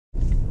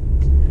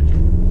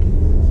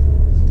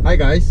Hi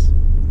guys,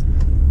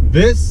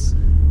 this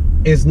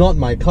is not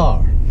my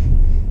car,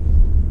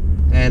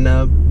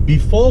 and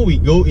before we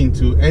go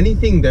into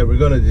anything that we're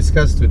going to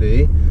discuss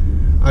today,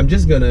 I'm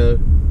just gonna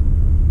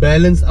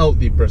balance out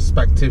the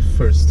perspective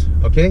first.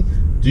 Okay,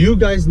 do you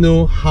guys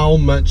know how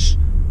much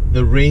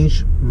the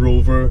Range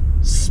Rover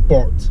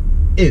Sport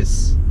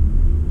is?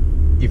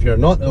 If you're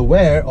not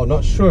aware or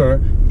not sure,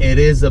 it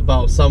is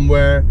about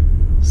somewhere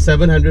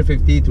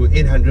 750 to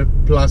 800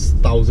 plus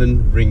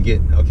thousand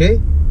ringgit. Okay,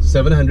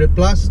 700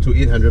 plus to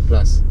 800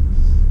 plus.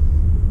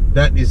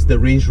 That is the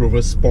Range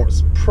Rover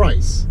Sport's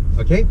price.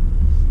 Okay,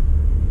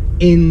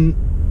 in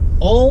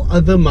all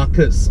other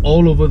markets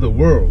all over the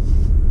world,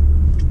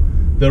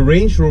 the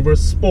Range Rover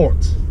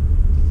Sport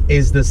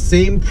is the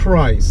same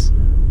price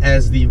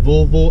as the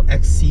Volvo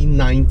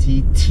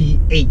XC90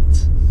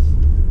 T5.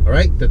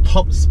 Alright, the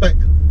top spec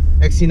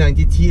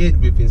XC90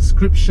 T5 with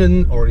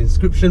Inscription or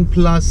Inscription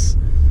Plus,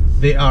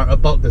 they are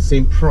about the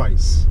same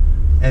price.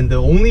 And the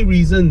only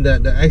reason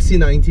that the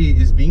XC90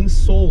 is being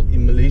sold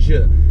in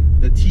Malaysia,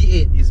 the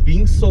T5 is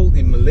being sold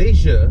in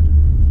Malaysia,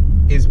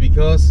 is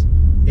because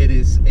it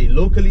is a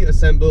locally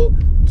assembled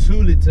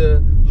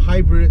 2-liter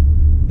hybrid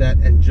that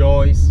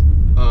enjoys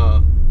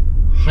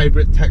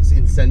hybrid tax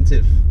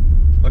incentive.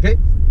 Okay,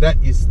 that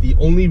is the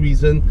only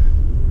reason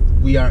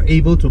we are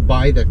able to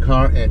buy the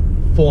car at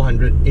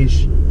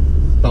 400-ish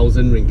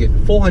thousand ringgit,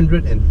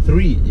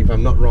 403 if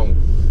I'm not wrong.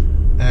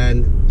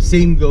 And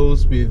same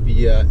goes with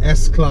the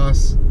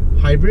S-Class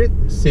hybrid,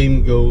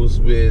 same goes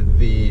with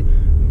the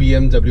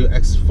BMW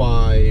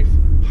X5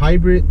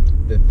 hybrid,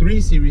 the 3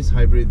 Series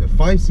hybrid, the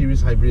 5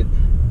 Series hybrid,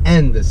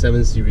 and the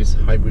 7 Series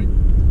hybrid.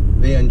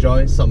 They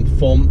enjoy some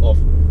form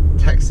of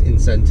tax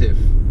incentive.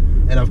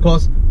 And of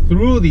course,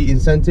 through the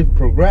incentive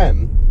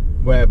program,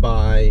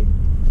 whereby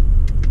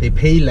they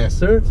pay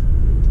lesser,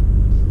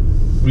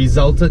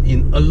 resulted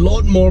in a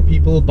lot more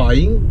people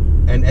buying,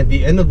 and at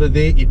the end of the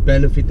day, it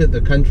benefited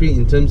the country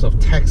in terms of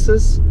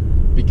taxes,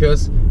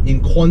 because in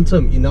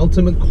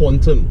ultimate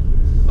quantum,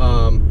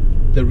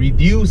 the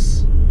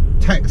reduced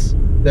tax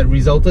that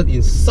resulted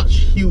in such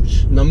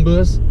huge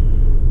numbers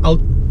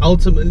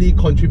ultimately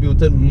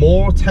contributed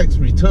more tax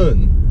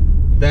return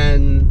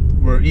than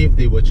were if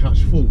they were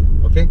charged full.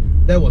 Okay,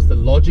 that was the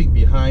logic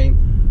behind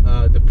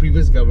the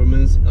previous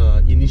government's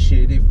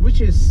initiative, which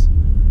is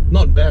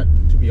not bad,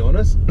 to be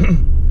honest.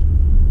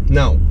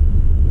 Now,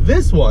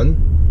 this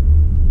one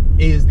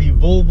is the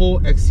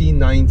Volvo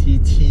XC90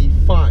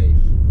 T5.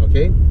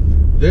 Okay,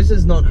 this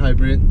is not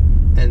hybrid,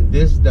 and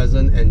this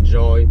doesn't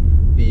enjoy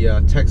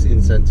the tax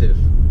incentive.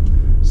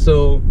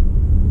 So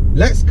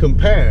let's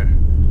compare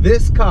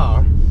this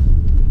car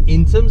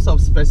in terms of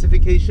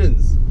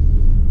specifications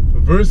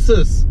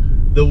versus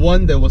the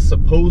one that was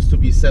supposed to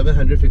be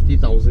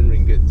 750,000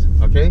 ringgit.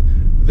 Okay,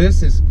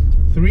 this is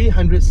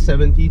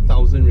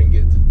 370,000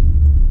 ringgit,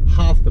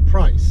 half the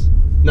price.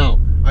 Now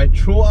I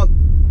throw out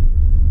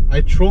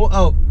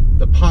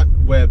the part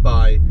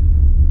whereby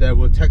there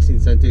were tax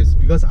incentives,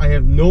 because I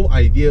have no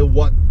idea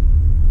what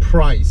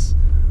price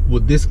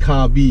would this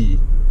car be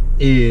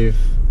if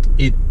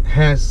it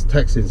has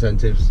tax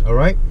incentives. All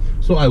right,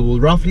 so I will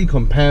roughly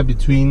compare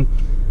between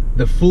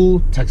the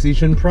full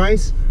taxation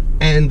price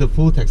and the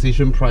full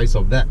taxation price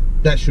of that.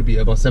 That should be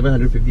about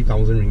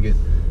 750,000 ringgit.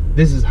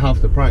 This is half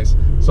the price.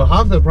 So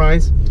half the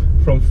price,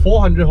 from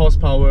 400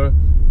 horsepower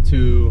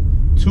to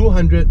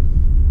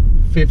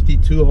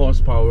 252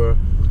 horsepower,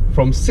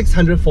 from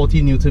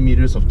 640 newton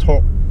meters of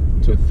torque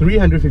to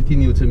 350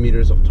 newton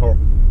meters of torque,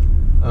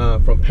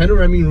 from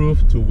panoramic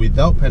roof to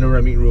without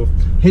panoramic roof,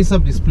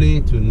 heads-up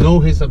display to no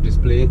heads-up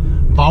display,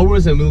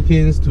 Bowers and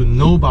Wilkins to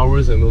no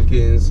Bowers and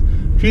Wilkins,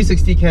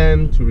 360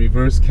 cam to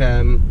reverse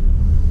cam,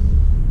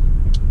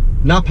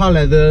 Napa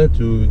leather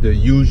to the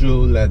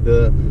usual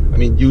leather. I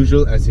mean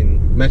usual as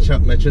in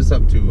matches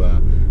up to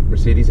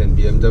Mercedes and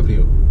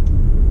BMW.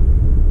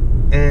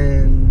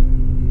 And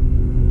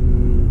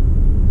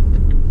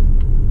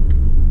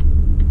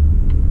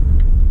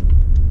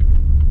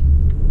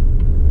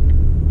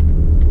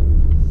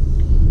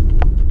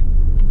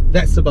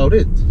that's about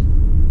it.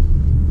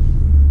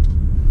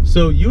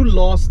 So you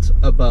lost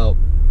about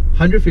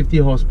 150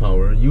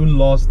 horsepower, you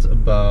lost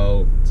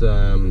about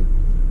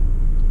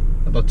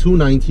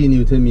 290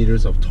 newton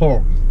meters of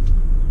torque,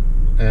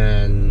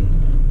 and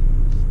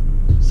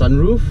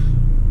sunroof,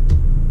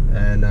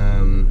 and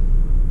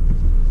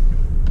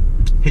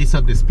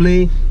heads-up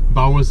display,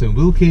 Bowers and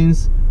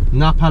Wilkins,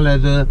 Napa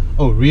leather,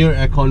 rear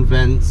aircon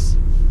vents.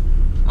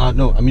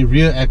 No, I mean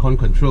rear aircon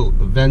control.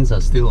 The vents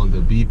are still on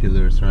the B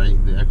pillars, right?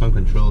 The aircon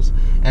controls,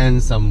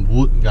 and some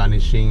wood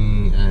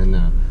garnishing, and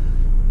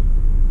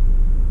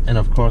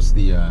of course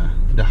the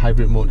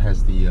hybrid mode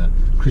has the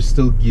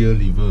crystal gear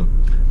lever.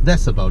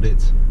 That's about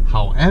it.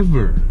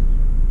 However,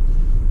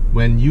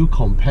 when you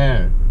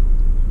compare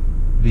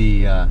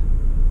the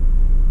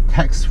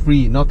tax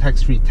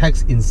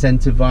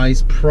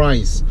incentivized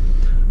price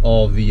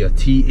of the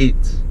T5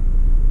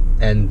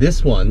 and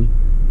this one,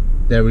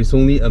 there is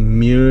only a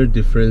mere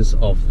difference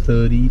of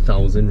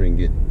 30,000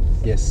 ringgit.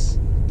 Yes,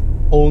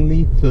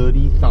 only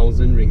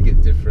 30,000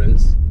 ringgit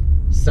difference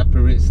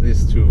separates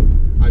these two.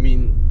 I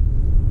mean,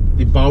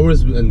 the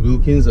Bowers and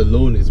Wilkins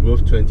alone is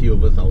worth 20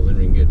 over 1,000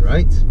 ringgit,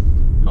 right?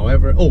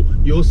 However, oh,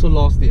 you also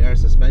lost the air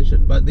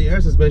suspension, but the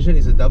air suspension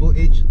is a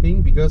double-edged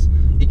thing because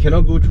it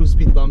cannot go through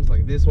speed bumps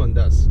like this one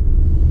does.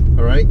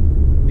 Alright,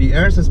 the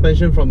air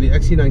suspension from the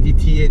XC90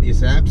 T5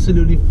 is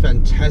absolutely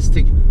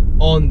fantastic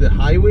on the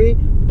highway,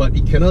 but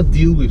it cannot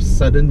deal with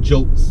sudden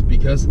jolts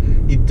because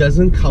it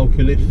doesn't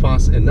calculate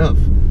fast enough.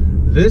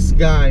 This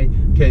guy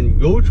can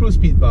go through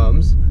speed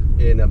bumps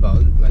in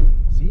about, like,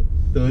 see,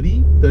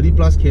 30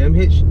 plus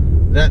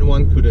kmh. That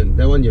one couldn't.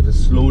 That one you have to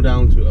slow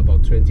down to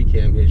about 20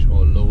 kmh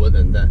or lower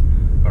than that.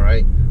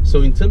 Alright,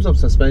 so in terms of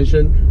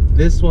suspension,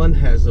 this one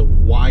has a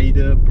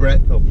wider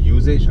breadth of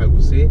usage, I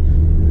would say.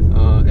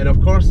 And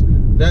of course,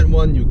 that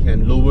one you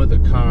can lower the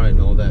car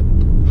and all that.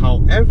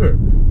 However,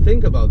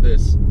 think about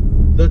this.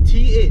 The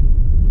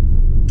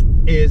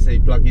T5 is a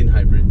plug-in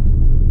hybrid.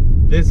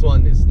 This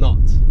one is not,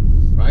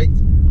 right?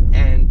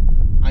 And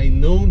I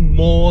know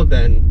more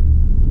than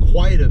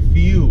quite a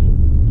few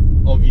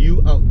of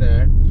you out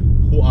there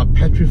who are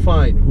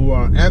petrified, who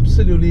are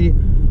absolutely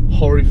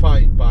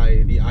horrified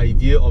by the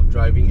idea of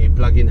driving a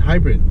plug-in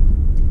hybrid,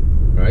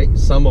 right?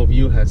 Some of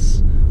you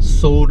has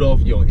sold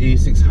off your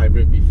A6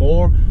 hybrid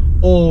before,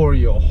 or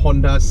your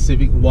Honda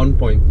Civic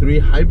 1.3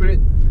 hybrid.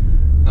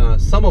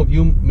 Some of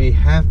you may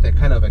have that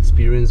kind of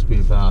experience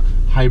with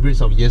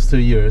hybrids of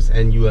yesteryears,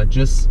 and you are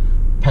just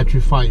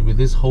petrified with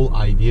this whole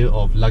idea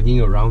of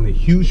lugging around a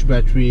huge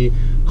battery,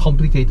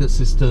 complicated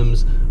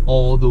systems,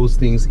 all those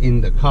things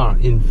in the car.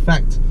 In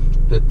fact,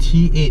 the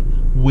T5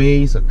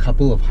 weighs a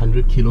couple of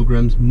 100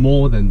 kilograms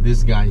more than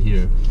this guy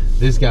here.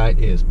 This guy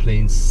is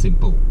plain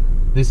simple.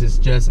 This is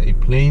just a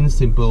plain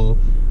simple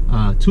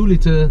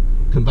 2-liter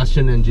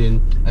combustion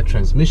engine, a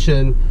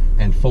transmission,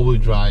 and 4-wheel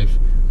drive,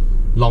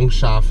 long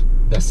shaft.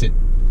 That's it.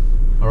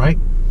 Alright?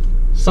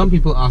 Some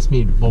people ask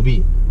me,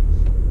 Bobby,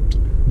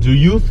 do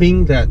you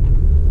think that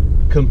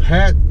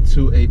compared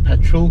to a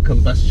petrol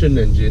combustion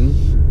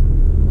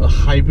engine, a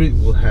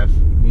hybrid will have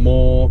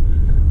more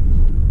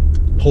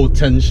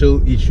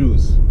potential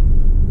issues?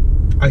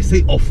 I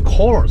say, of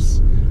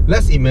course.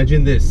 Let's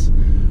imagine this.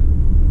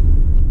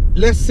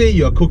 Let's say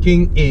you're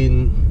cooking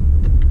in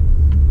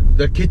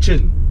the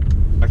kitchen,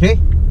 okay?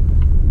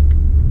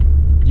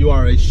 You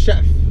are a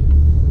chef.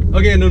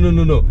 Okay, no.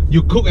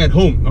 You cook at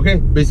home, okay?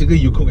 Basically,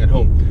 you cook at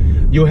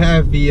home. You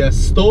have the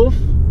stove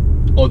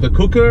or the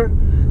cooker,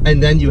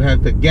 and then you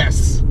have the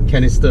gas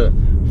canister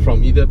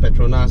from either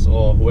Petronas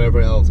or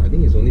whoever else. I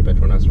think it's only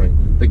Petronas, right?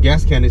 The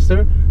gas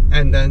canister,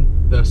 and then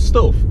the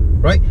stove,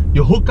 right?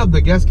 You hook up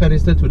the gas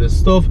canister to the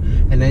stove,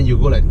 and then you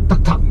go like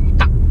tak tak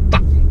tak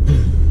tak,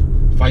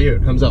 fire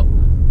comes out,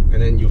 and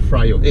then you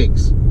fry your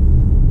eggs.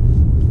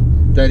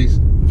 That is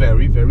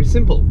very, very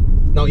simple.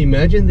 Now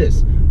imagine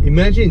this.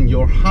 Imagine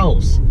your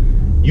house.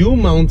 You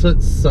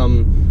mounted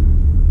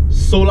some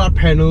solar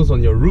panels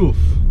on your roof,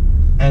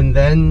 and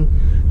then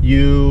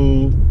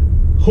you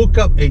hook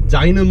up a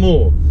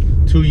dynamo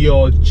to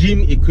your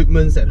gym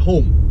equipments at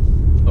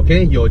home,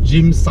 okay, your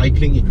gym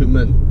cycling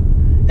equipment,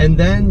 and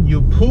then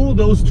you pull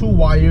those two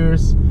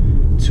wires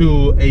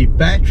to a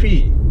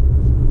battery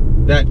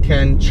that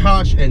can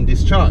charge and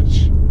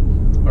discharge.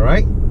 All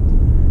right,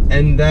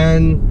 and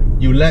then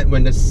you let,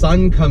 when the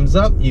sun comes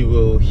up, you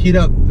will heat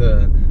up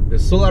the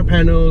solar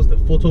panels, the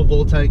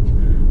photovoltaic,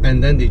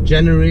 and then they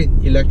generate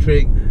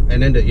electric,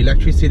 and then the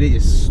electricity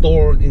is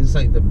stored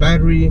inside the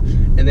battery.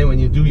 And then when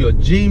you do your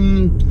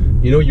gym,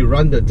 you know, you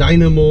run the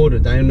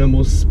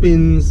dynamo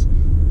spins,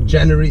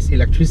 generates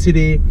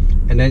electricity,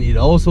 and then it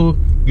also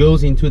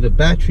goes into the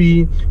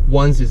battery.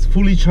 Once it's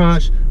fully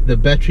charged, the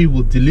battery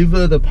will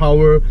deliver the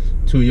power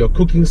to your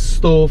cooking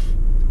stove,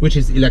 which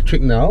is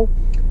electric now,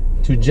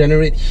 to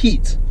generate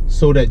heat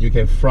so that you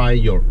can fry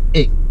your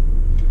egg.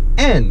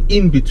 And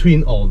in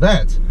between all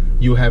that,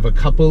 you have a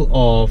couple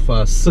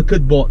of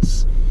circuit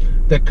boards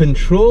that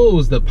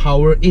controls the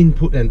power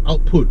input and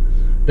output,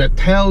 that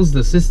tells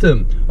the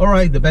system,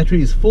 alright, the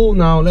battery is full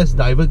now, let's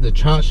divert the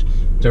charge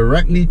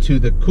directly to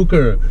the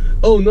cooker.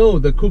 Oh no,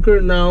 the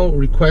cooker now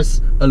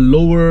requests a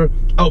lower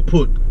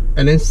output,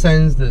 and then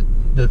sends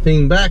the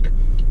thing back,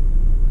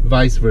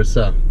 vice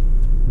versa.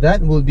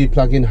 That will be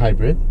plug-in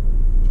hybrid,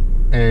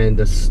 and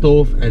the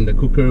stove and the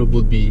cooker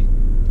would be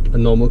a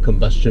normal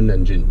combustion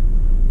engine.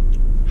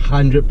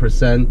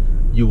 100%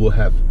 you will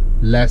have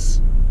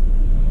less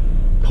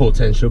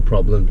potential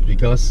problems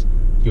because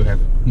you have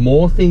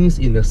more things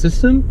in the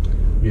system,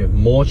 you have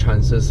more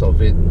chances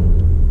of it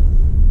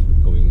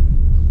going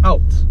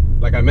out.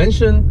 Like I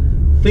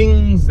mentioned,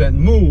 things that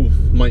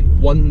move might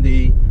one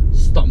day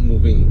stop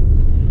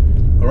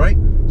moving. Alright,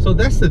 so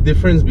that's the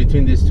difference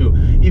between these two.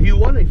 If you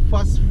want a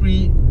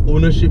fuss-free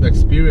ownership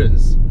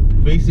experience,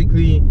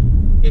 basically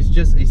it's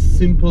just a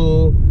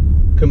simple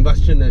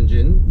combustion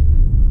engine,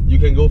 you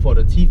can go for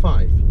the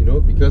T5, you know,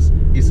 because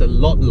it's a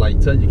lot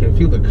lighter. You can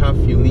feel the car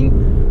feeling,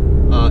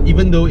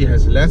 even though it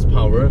has less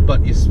power,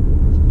 but it's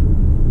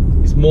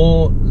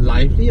more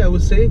lively, I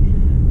would say.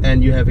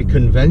 And you have a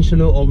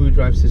conventional all-wheel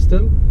drive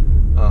system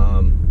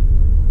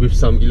with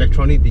some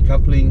electronic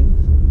decoupling,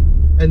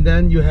 And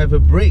then you have a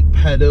brake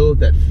pedal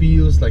that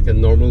feels like a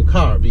normal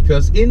car,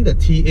 because in the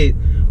T8,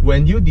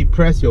 when you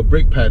depress your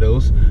brake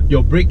pedals,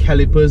 your brake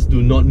calipers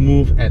do not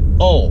move at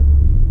all.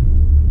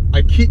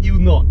 I kid you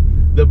not,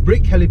 the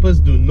brake calipers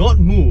do not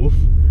move.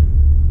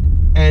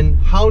 And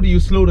how do you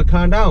slow the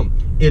car down?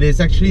 It is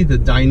actually the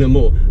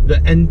dynamo.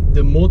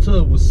 The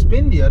motor will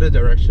spin the other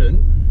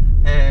direction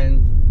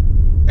and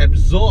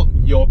absorb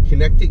your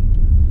kinetic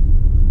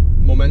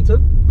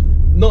momentum.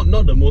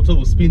 Not the motor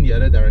will spin the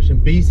other direction.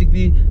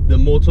 Basically, the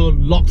motor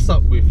locks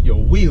up with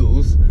your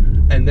wheels,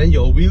 and then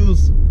your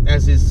wheels,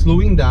 as it's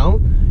slowing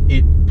down,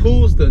 it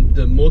pulls the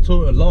motor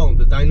along,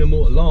 the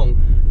dynamo along,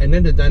 and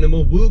then the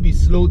dynamo will be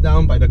slowed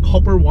down by the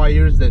copper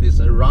wires that is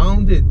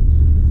around it,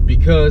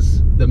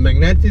 because the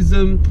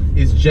magnetism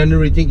is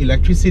generating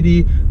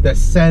electricity that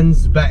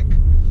sends back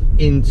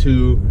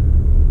into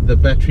the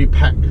battery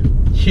pack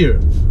here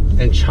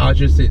and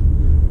charges it,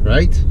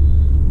 right?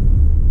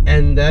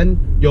 And then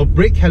your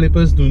brake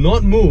calipers do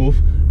not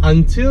move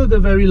until the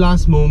very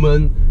last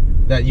moment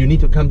that you need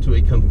to come to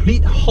a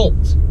complete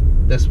halt.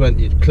 That's when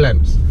it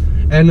clamps.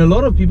 And a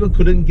lot of people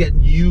couldn't get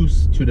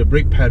used to the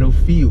brake pedal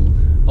feel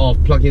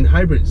of plug-in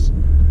hybrids,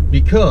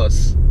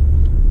 because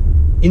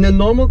in a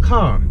normal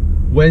car,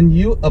 when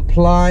you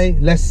apply,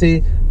 let's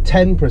say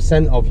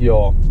 10% of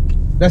your,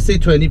 let's say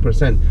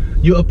 20%,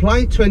 you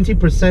apply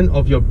 20%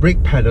 of your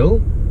brake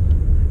pedal,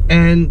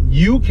 and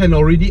you can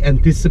already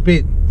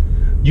anticipate.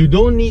 You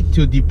don't need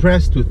to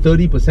depress to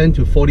 30%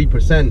 to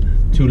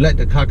 40% to let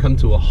the car come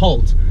to a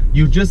halt.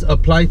 You just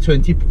apply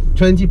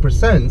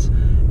 20%,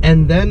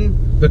 and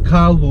then the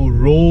car will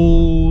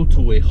roll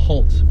to a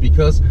halt,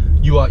 because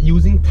you are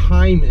using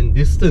time and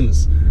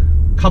distance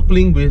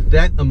coupling with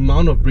that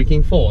amount of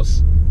braking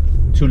force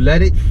to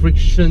let it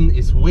friction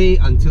its way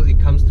until it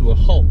comes to a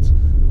halt.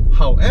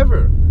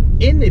 However,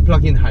 in a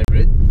plug-in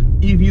hybrid,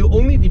 if you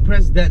only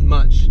depress that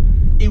much,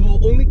 it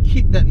will only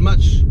keep that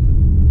much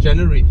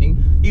generating.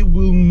 It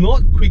will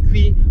not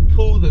quickly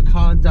pull the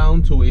car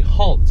down to a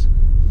halt.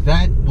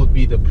 That would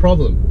be the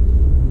problem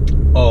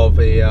of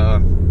a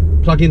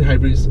plug-in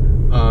hybrid's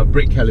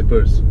brake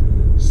calipers.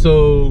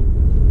 So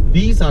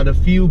these are the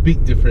few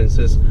big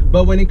differences.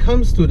 But when it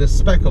comes to the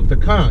spec of the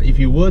car, if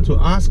you were to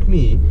ask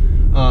me,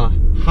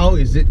 how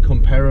is it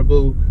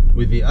comparable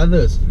with the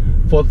others?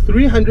 For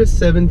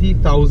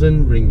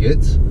 370,000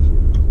 ringgit,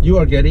 you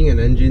are getting an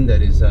engine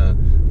that is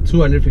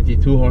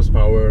 252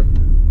 horsepower,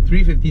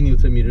 350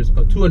 newton meters,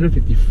 or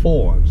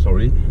 254, I'm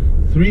sorry,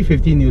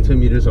 350 newton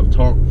meters of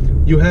torque.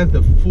 You have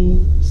the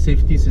full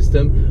safety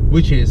system,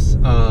 which is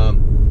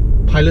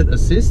pilot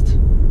assist,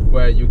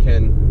 where you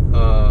can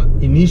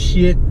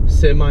initiate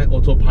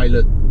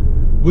semi-autopilot,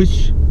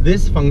 which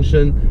this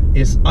function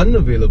is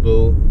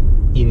unavailable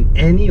in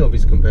any of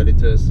its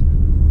competitors,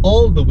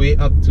 all the way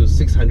up to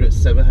 600,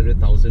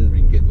 700,000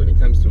 ringgit when it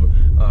comes to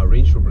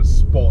Range Rover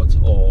Sport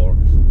or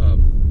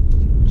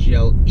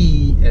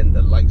GLE and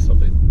the likes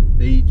of it.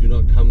 They do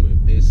not come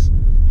with this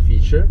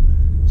feature.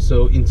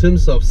 So in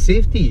terms of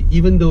safety,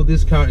 even though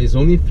this car is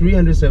only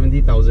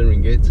 370,000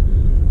 ringgit,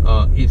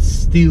 it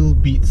still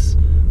beats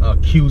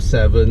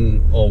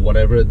Q7 or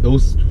whatever,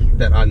 those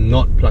that are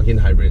not plug-in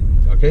hybrid.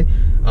 Okay,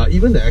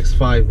 even the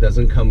X5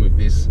 doesn't come with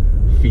this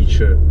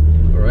feature.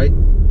 Alright,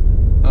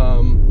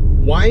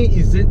 why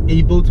is it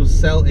able to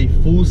sell a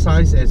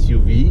full-size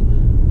SUV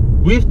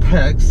with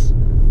tax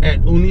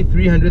at only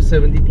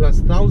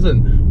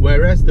 370,000+,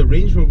 whereas the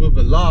Range Rover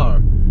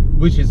Velar,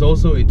 which is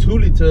also a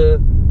 2-liter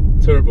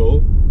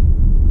turbo,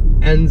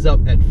 ends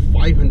up at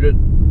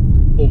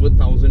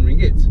 500,000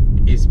 ringgit?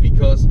 Is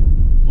because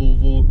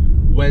Volvo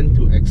went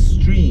to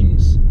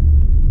extremes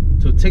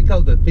to take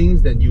out the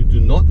things that you do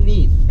not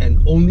need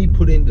and only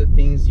put in the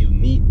things you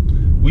need.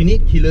 We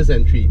need keyless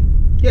entry.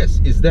 Yes,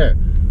 it's there.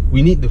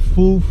 We need the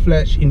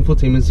full-fledged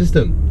infotainment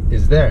system.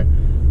 It's there.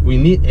 We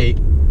need a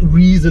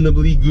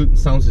reasonably good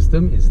sound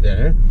system. It's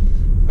there.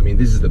 I mean,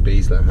 this is the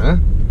base, huh?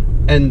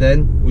 And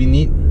then we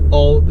need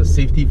all the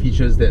safety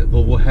features that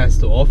Volvo has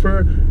to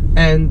offer,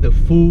 and the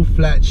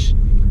full-fledged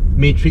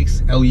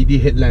matrix LED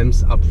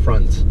headlamps up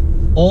front.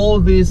 All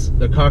this,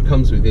 the car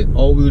comes with it.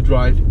 All-wheel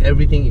drive,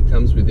 everything, it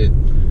comes with it.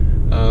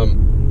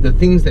 The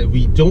things that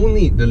we don't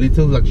need, the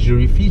little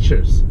luxury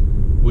features,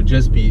 would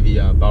just be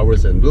the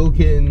Bowers &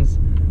 Wilkins,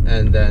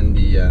 and then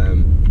the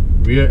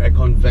rear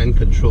aircon vent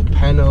control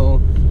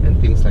panel and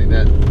things like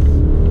that.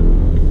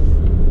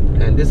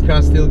 And this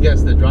car still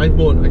gets the drive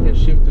mode. I can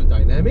shift to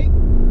dynamic,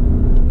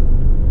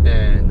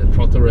 and the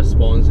throttle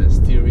response and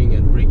steering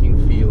and braking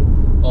feel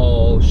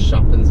all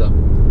sharpens up.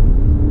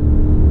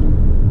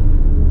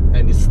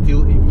 And it's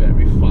still a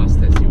very fast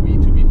SUV,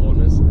 to be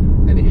honest,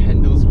 and it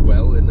handles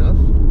well enough.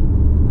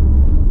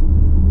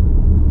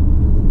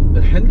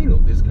 The handling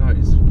of this car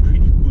is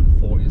pretty good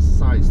for its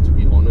size, to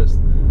be honest.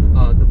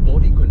 The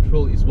body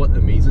control is what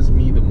amazes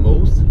me the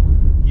most,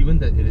 given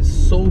that it is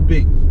so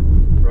big,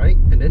 right?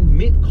 And then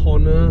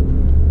mid-corner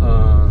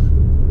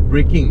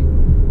braking,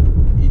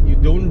 you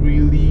don't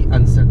really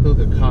unsettle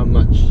the car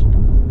much.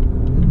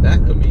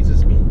 That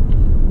amazes me.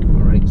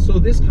 Alright, so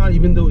this car,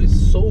 even though it's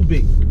so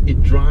big,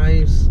 it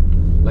drives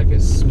like a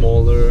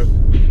smaller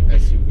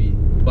SUV.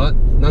 But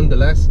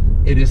nonetheless,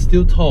 it is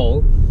still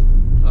tall.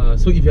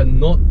 So if you're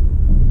not,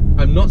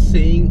 I'm not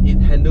saying it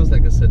handles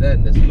like a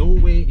sedan. There's no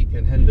way it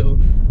can handle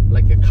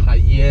like a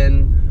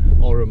Cayenne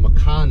or a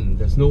Macan.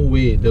 There's no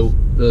way.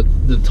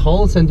 The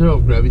tall center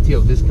of gravity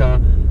of this car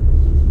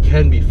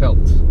can be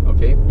felt,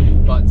 okay?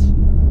 But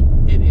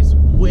it is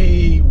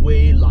way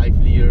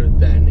livelier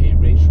than a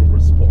Range Rover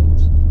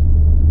Sport.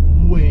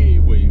 Way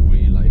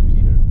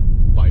livelier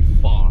by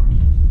far.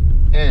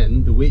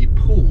 And the way it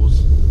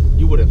pulls,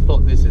 you would have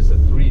thought this is a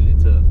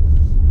 3-liter,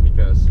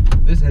 because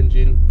this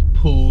engine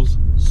pulls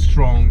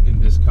strong in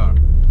this car.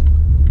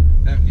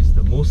 That is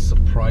the most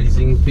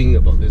surprising thing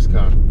about this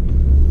car.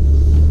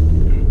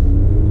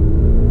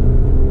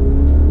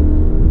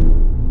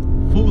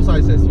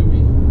 Full-size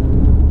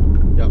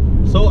SUV. Yep.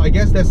 So I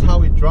guess that's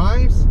how it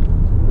drives.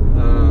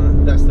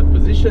 That's the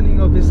positioning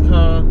of this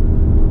car.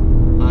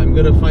 I'm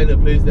gonna find a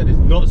place that is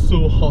not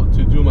so hot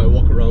to do my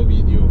walk around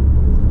video.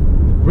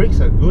 The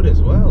brakes are good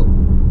as well.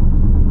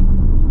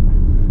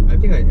 I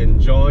think I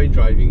enjoy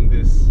driving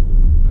this,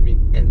 I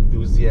mean,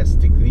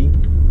 enthusiastically,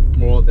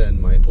 more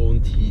than my own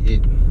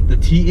T8. The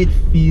T8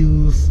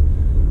 feels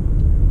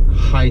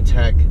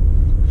high-tech,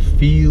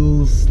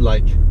 feels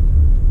like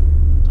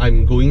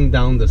I'm going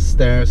down the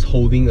stairs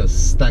holding a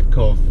stack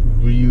of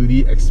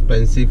really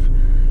expensive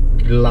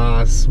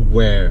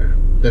glassware.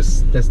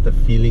 That's the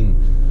feeling.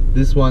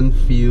 This one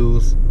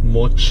feels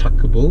more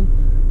chuckable,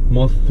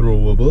 more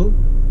throwable,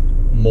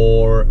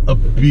 more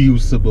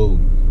abusable,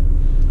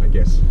 I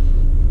guess.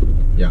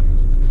 Yeah.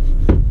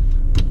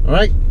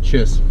 Alright,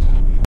 cheers.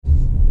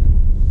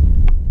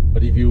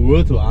 But if you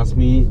were to ask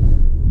me,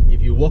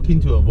 if you walk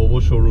into a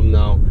Volvo showroom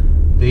now,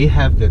 they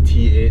have the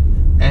T8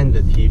 and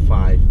the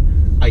T5.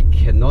 I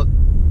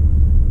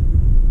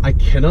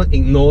cannot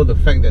ignore the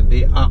fact that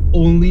they are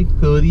only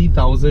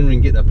 30,000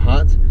 ringgit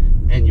apart,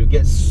 and you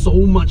get so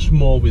much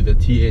more with the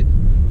T8.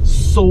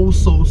 So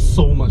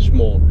much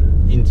more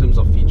in terms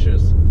of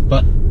features.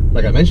 But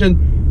like I mentioned,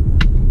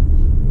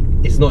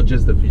 it's not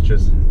just the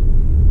features.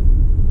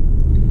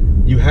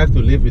 You have to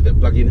live with the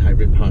plug-in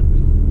hybrid part,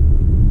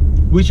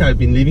 which I've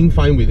been living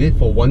fine with it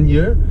for 1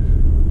 year.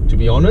 To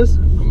be honest,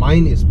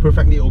 mine is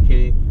perfectly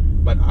okay,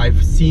 but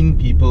I've seen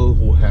people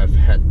who have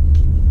had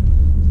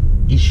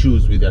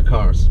issues with their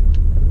cars.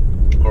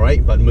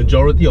 Alright, but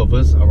majority of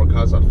us, our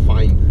cars are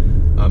fine.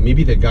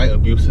 Maybe the guy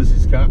abuses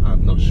his car,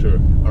 I'm not sure.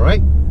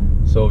 Alright,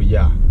 so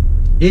yeah,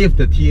 if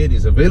the T8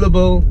 is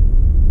available,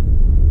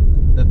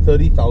 the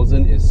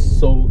 30,000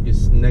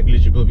 is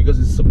negligible, because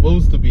it's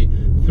supposed to be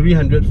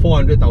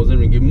 400,000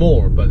 ringgit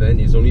more, but then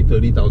it's only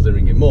 30,000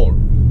 ringgit more.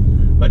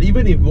 But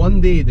even if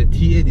one day the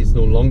T8 is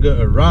no longer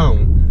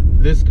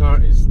around, this car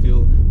is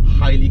still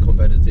highly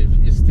competitive.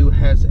 It still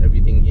has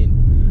everything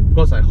in. Of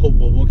course, I hope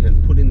Volvo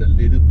can put in a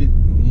little bit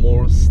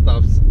more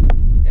stuffs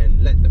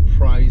and let the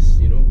price,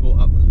 you know, go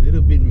up a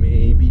little bit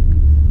maybe,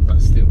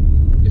 but still,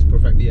 it's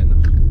perfectly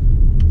enough.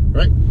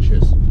 Right,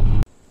 cheers.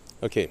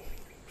 Okay,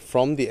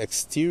 from the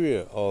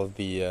exterior of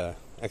the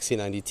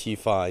XC90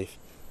 T5,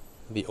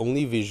 the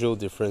only visual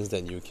difference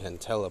that you can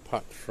tell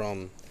apart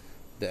from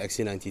the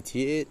XC90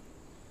 T8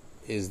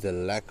 is the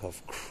lack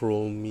of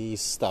chromey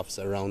stuffs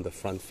around the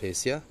front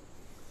fascia,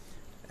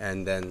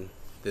 and then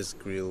this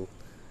grille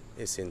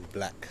is in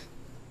black,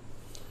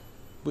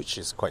 which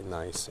is quite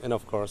nice. And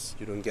of course,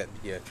 you don't get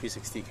the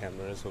 360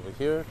 cameras over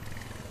here.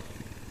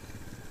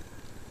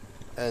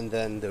 And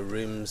then the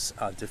rims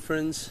are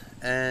different,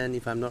 and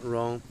if I'm not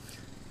wrong,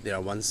 they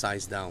are one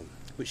size down,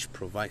 which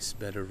provides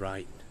better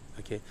ride.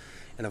 Okay,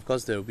 and of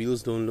course the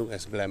wheels don't look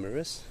as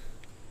glamorous,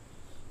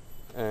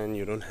 and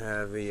you don't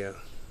have a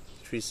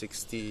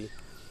 360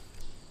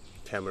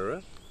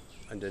 camera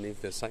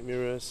underneath the side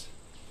mirrors,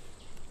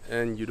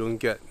 and you don't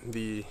get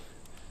the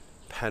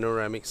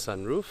panoramic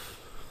sunroof.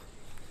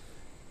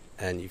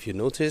 And if you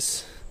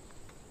notice,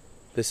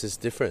 this is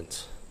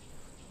different.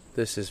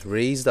 This is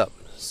raised up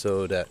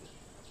so that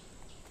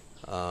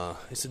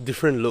it's a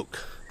different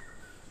look.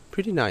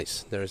 Pretty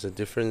nice. There is a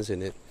difference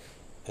in it.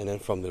 And then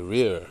from the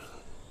rear,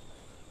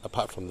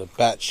 apart from the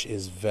badge,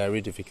 is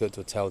very difficult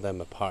to tell them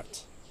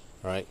apart.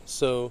 Right?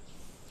 So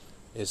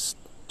it's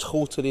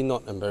totally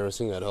not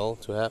embarrassing at all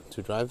to have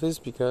to drive this,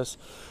 because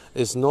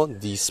it's not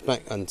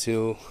D-spec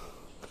until,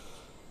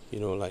 you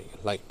know,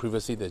 like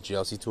previously the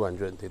GLC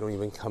 200, they don't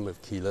even come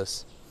with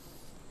keyless,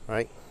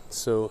 right?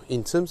 So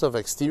in terms of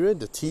exterior,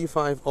 the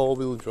T5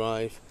 all-wheel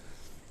drive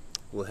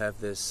will have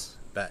this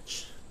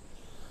badge.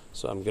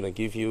 So I'm gonna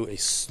give you a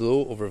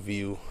slow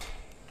overview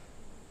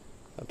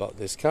about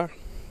this car.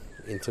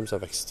 In terms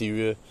of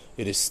exterior,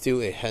 it is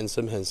still a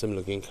handsome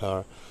looking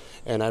car,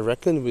 and I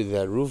reckon with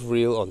that roof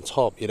rail on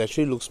top, it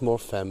actually looks more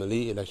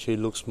family. It actually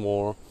looks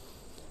more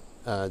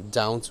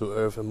down to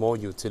earth, and more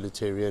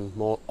utilitarian,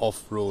 more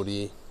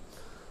off-roady.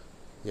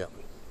 Yeah,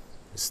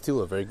 it's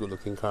still a very good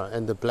looking car,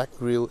 and the black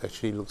grille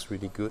actually looks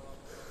really good.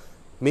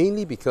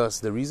 Mainly because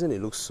the reason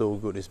it looks so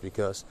good is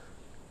because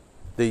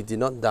they did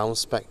not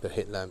down-spec the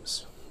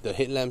headlamps. The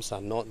headlamps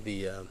are not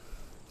the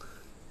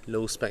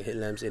low-spec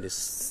headlamps. It is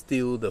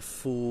still the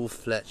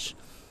full-fledged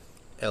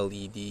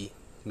LED,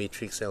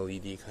 matrix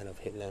LED kind of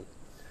headlamp.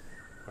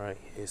 Alright,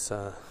 it's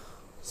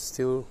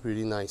still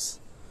really nice.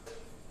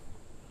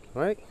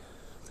 Alright,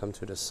 come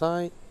to the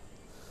side.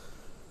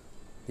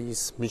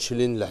 These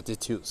Michelin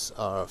Latitudes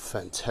are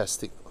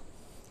fantastic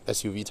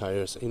SUV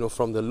tires. You know,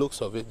 from the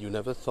looks of it, you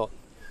never thought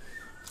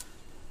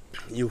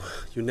you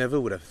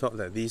never would have thought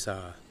that these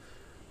are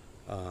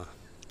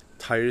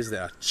tires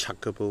that are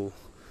chuckable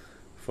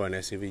for an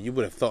SUV. You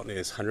would have thought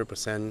it's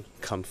 100%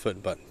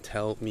 comfort, but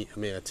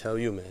I tell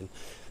you, man,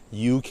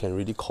 you can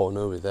really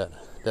corner with that.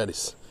 That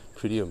is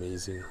pretty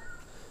amazing.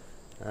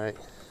 Alright,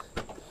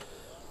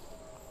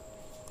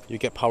 you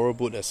get power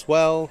boot as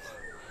well.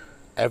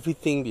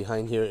 Everything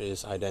behind here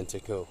is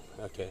identical.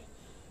 Okay,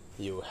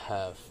 you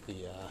have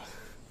the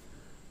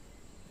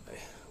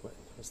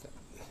what's that?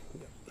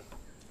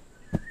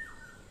 Yeah.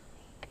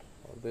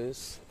 All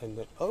this and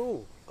then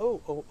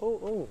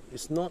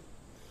it's not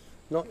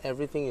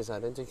everything is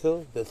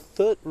identical. The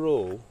third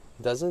row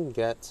doesn't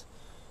get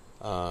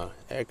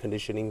air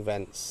conditioning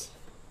vents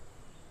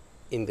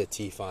in the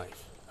T5.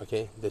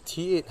 Okay, the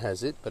T8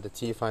 has it, but the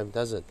T5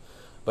 doesn't.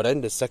 But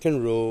then the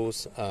second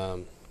row's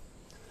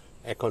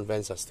aircon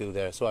vents are still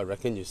there, so I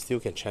reckon you still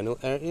can channel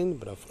air in.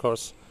 But of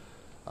course,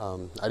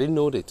 I didn't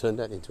know they turned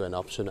that into an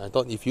option. I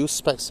thought if you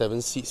spec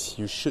 7 seats,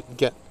 you should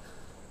get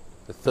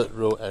the third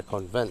row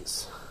aircon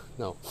vents.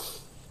 Now,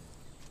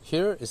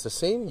 here is the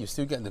same. You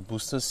still get the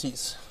booster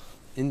seats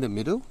in the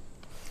middle.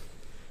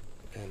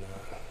 And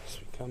as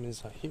we come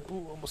inside here,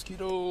 ooh,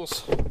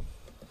 mosquitoes.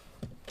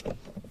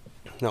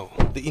 Now,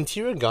 the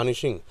interior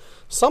garnishing.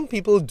 Some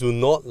people do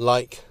not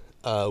like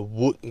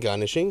wood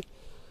garnishing,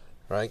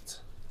 right?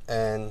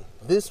 And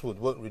this would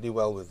work really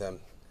well with them.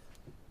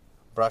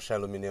 Brushed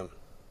aluminium,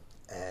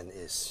 and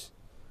is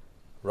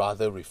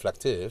rather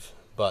reflective,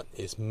 but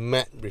is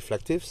matte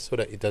reflective so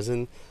that it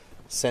doesn't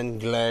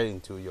send glare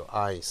into your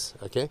eyes.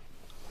 Okay.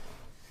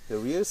 The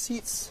rear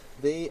seats,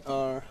 they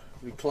are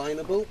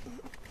reclinable.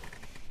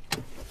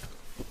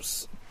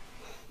 Oops.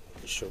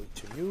 Let me show it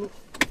to you.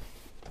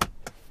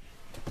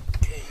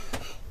 Okay.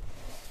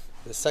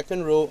 The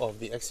second row of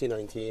the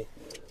XC90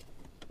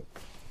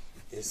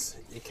 is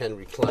you can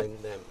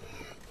recline them.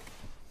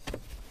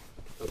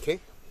 Okay.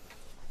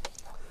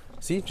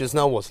 See, just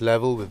now was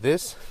level with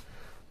this.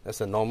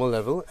 That's a normal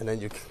level, and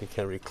then you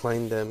can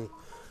recline them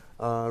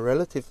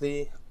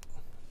relatively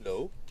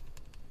low.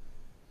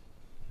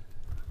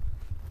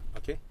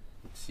 Okay,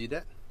 see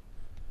that?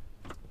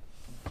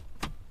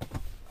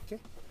 Okay.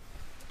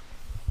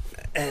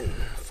 And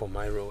for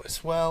my row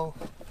as well.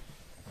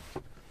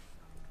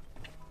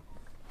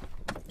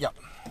 Yeah,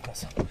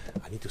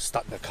 I need to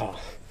start the car.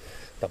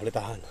 Tak boleh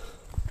tahan.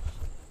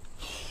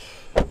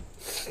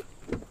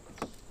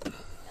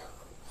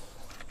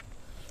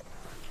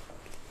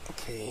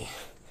 Okay,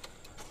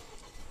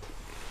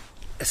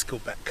 let's go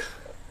back.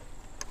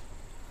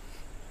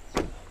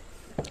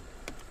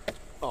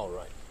 All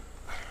right.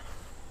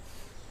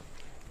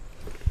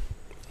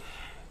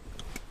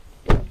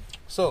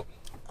 So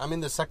I'm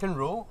in the second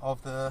row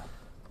of the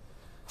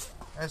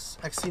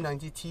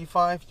XC90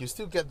 T5. You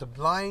still get the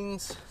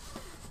blinds.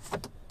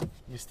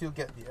 You still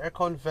get the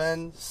aircon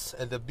vents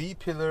and the B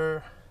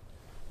pillar,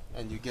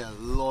 and you get a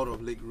lot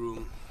of leg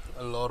room,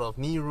 a lot of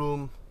knee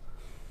room,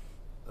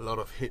 a lot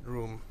of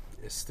headroom.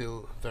 It's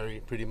still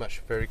pretty much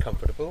very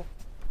comfortable.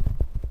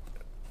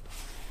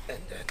 And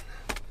then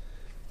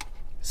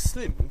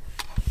slim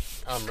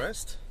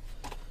armrest,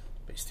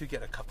 but you still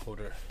get a cup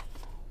holder.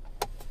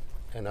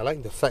 And I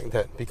like the fact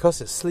that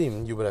because it's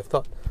slim, you would have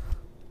thought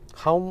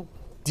how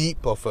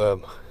deep of a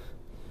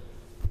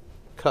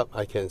cup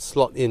I can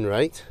slot in,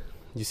 right?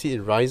 You see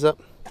it rise up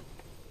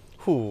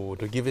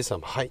to give it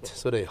some height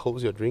so that it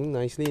holds your drink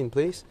nicely in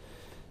place.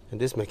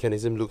 And this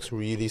mechanism looks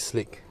really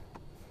slick.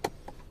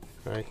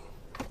 Right,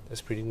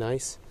 that's pretty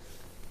nice.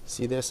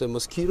 See, there's a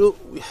mosquito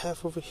we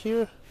have over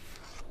here.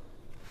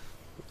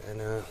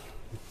 And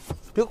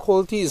build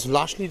quality is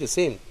largely the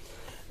same.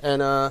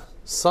 And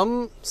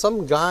some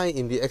guy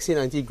in the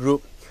XC90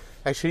 group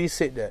actually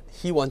said that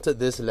he wanted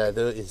this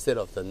leather instead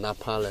of the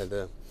Napa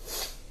leather.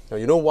 Now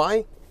you know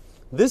why?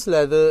 This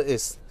leather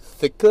is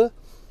thicker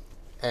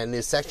and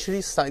it's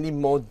actually slightly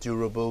more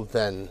durable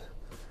than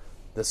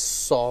the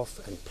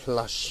soft and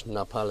plush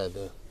Napa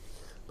leather.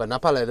 But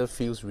Napa leather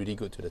feels really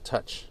good to the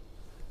touch.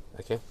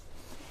 Okay.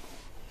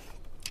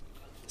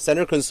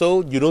 Center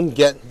console, you don't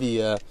get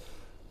the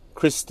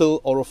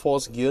crystal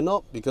Autoforce gear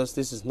knob because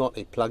this is not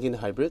a plug-in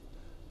hybrid.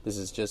 This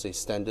is just a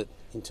standard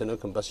internal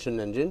combustion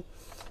engine.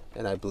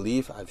 And I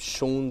believe I've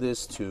shown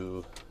this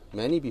to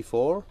many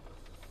before.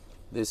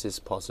 This is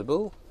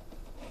possible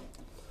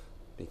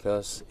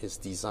because it's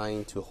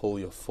designed to hold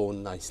your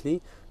phone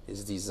nicely.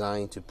 It's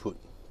designed to put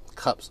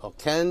cups or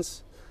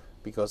cans,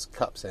 because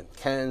cups and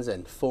cans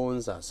and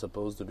phones are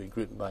supposed to be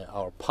gripped by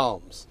our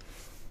palms.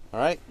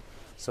 Alright,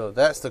 so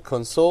that's the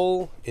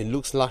console. It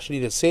looks largely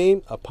the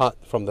same, apart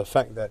from the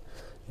fact that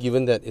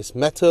given that it's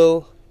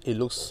metal, it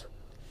looks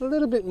a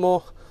little bit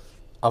more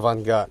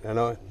avant-garde. You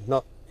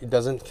know, it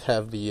doesn't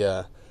have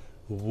the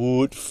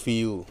wood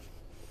feel.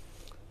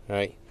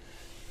 Right.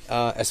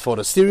 As for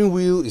the steering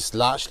wheel, it's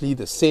largely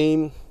the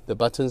same. The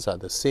buttons are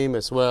the same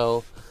as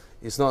well.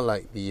 It's not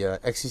like the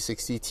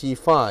XC90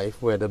 T5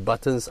 where the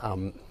buttons are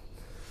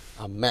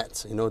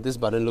matte. You know, this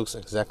button looks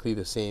exactly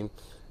the same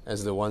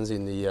as the ones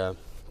in the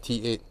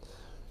T8,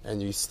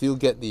 and you still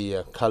get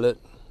the colored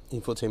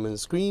infotainment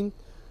screen.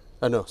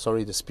 The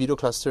speedo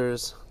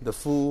clusters, the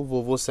full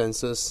Volvo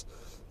sensors,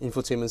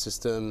 infotainment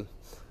system,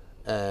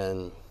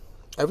 and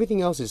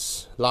everything else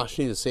is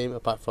largely the same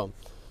apart from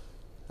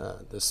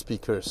the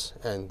speakers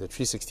and the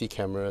 360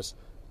 cameras,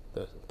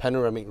 the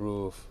panoramic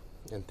roof,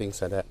 and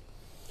things like that.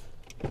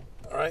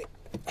 Alright,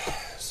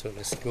 so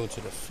let's go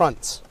to the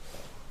front.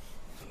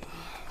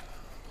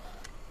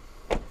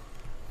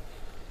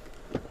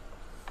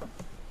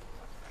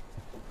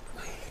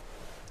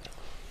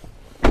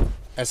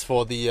 As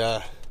for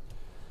the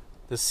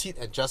seat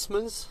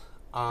adjustments,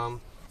 I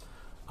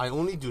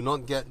only do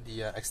not get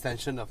the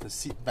extension of the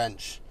seat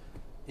bench.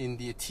 In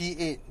the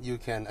T8, you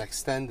can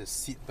extend the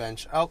seat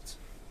bench out,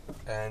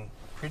 and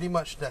pretty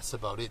much that's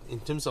about it. In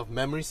terms of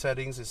memory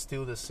settings, it's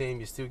still the same.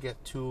 You still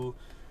get two,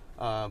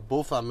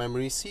 both are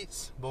memory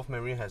seats. Both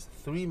memory has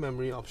 3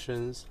 memory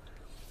options,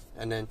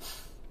 and then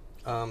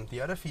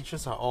the other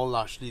features are all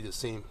largely the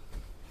same.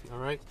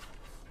 Alright,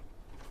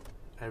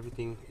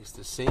 everything is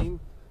the same.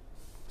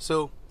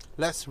 So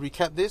let's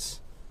recap this.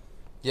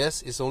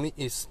 Yes,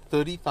 it's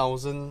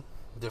 30,000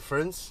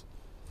 difference,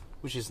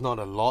 which is not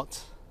a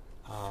lot.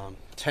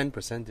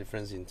 10%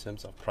 difference in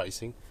terms of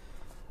pricing,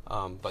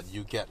 but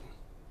you get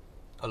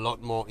a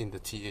lot more in the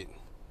T8,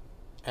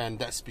 and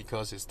that's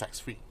because it's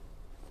tax-free.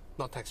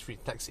 Not tax-free,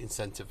 tax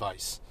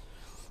incentivized.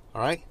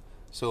 Alright,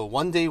 so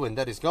one day when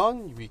that is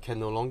gone, we can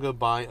no longer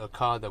buy a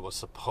car that was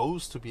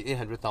supposed to be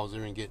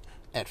 800,000 ringgit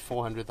at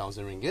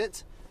 400,000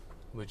 ringgit.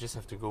 We just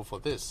have to go for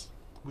this,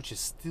 which is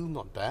still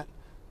not bad,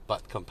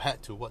 but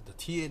compared to what the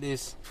T8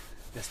 is,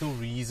 there's no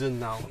reason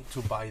now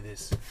to buy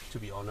this, to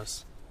be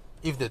honest,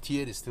 if the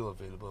T8 is still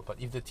available. But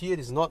if the T8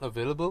 is not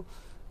available,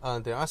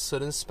 there are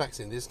certain specs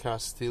in this car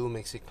still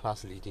makes it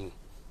class leading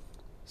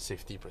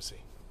safety per se.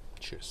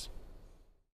 Cheers.